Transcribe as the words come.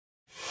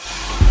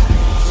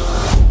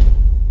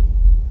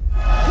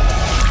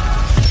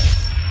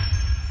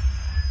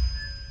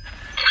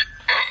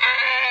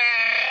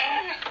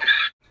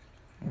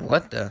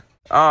What the?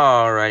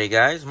 Alrighty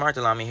guys,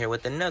 Martolami here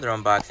with another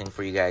unboxing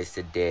for you guys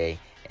today.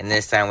 And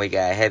this time we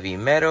got Heavy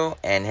Metal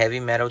and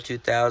Heavy Metal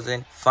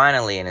 2000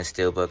 finally in a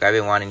Steelbook. I've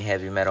been wanting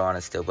Heavy Metal on a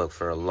Steelbook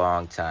for a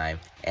long time.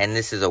 And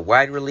this is a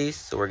wide release,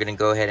 so we're going to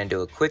go ahead and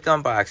do a quick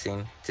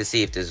unboxing to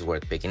see if this is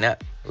worth picking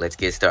up. Let's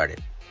get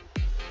started.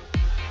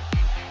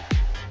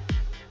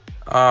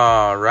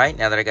 Alright,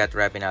 now that I got the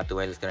wrapping out the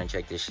way, let's go and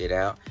check this shit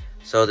out.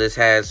 So this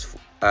has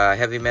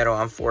Heavy Metal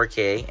on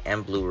 4K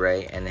and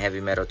Blu-ray, and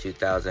Heavy Metal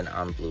 2000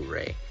 on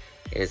Blu-ray.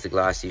 It is the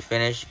glossy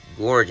finish,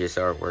 gorgeous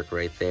artwork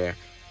right there.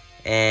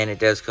 And it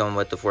does come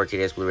with the 4K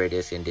disc, Blu-ray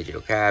disc, and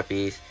digital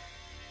copies.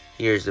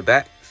 Here's the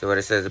back, so what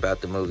it says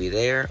about the movie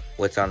there,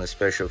 what's on the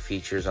special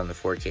features on the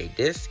 4K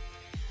disc,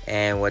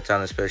 and what's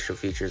on the special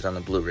features on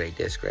the Blu-ray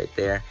disc right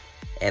there.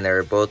 And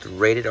they're both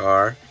rated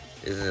R.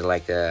 This is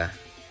like an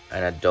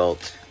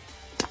adult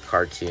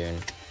cartoon,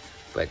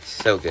 but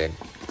so good,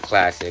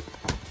 classic.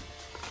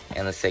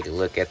 And let's take a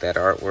look at that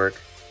artwork.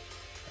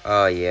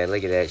 Oh yeah,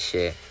 look at that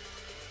shit.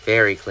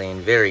 Very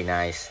clean, very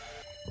nice.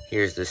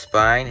 Here's the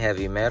spine,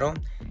 Heavy Metal,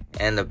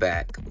 and the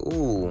back.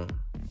 Ooh,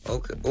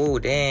 okay. Ooh,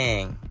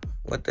 dang.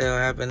 What the hell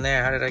happened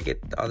there? How did I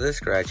get all this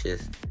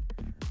scratches?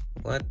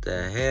 What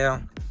the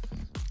hell?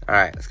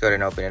 Alright, let's go ahead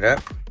and open it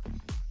up.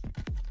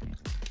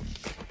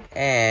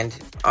 And,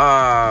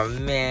 oh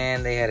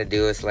man, they had to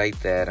do us like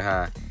that,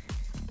 huh?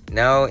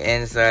 No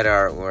inside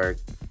artwork.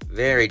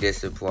 Very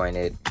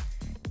disappointed.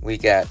 We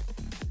got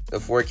the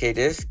 4K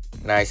disc,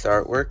 nice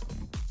artwork.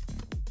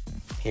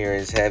 Here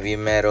is Heavy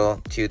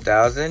Metal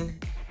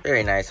 2000,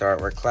 very nice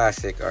artwork,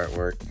 classic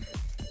artwork.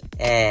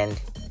 And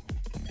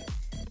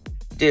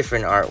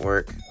different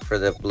artwork for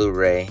the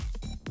Blu-ray,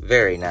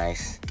 very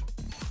nice.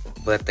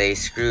 But they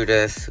screwed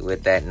us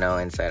with that no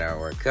inside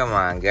artwork. Come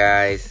on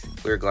guys,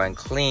 we're going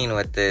clean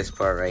with this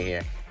part right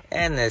here,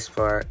 and this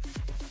part.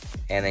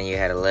 And then you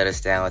had to let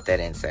us down with that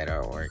inside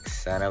artwork,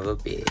 son of a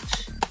bitch.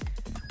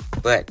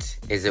 But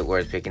is it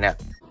worth picking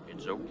up?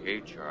 It's okay,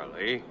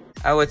 Charlie.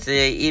 I would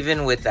say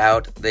even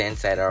without the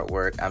inside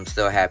artwork, I'm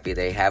still happy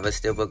they have a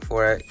Steelbook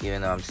for it,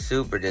 even though I'm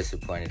super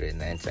disappointed in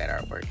the inside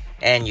artwork.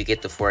 And you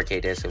get the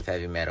 4K disc with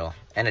Heavy Metal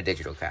and a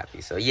digital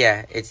copy. So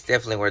yeah, it's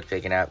definitely worth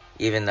picking up,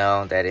 even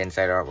though that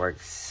inside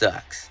artwork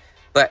sucks.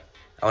 But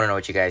I want to know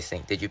what you guys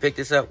think. Did you pick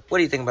this up? What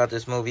do you think about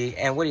this movie?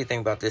 And what do you think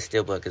about this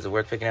Steelbook? Is it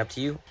worth picking up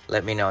to you?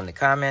 Let me know in the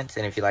comments.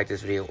 And if you like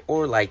this video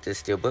or like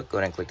this Steelbook, go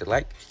ahead and click the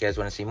like. If you guys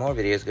want to see more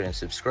videos, go ahead and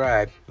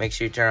subscribe. Make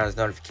sure you turn on those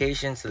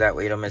notifications so that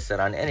way you don't miss out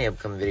on any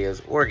upcoming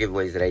videos or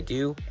giveaways that I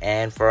do.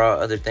 And for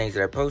all other things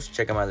that I post,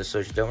 check out my other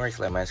social networks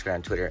like my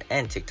Instagram, Twitter,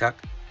 and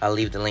TikTok. I'll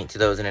leave the link to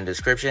those in the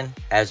description.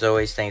 As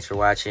always, thanks for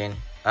watching.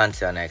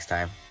 Until next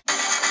time.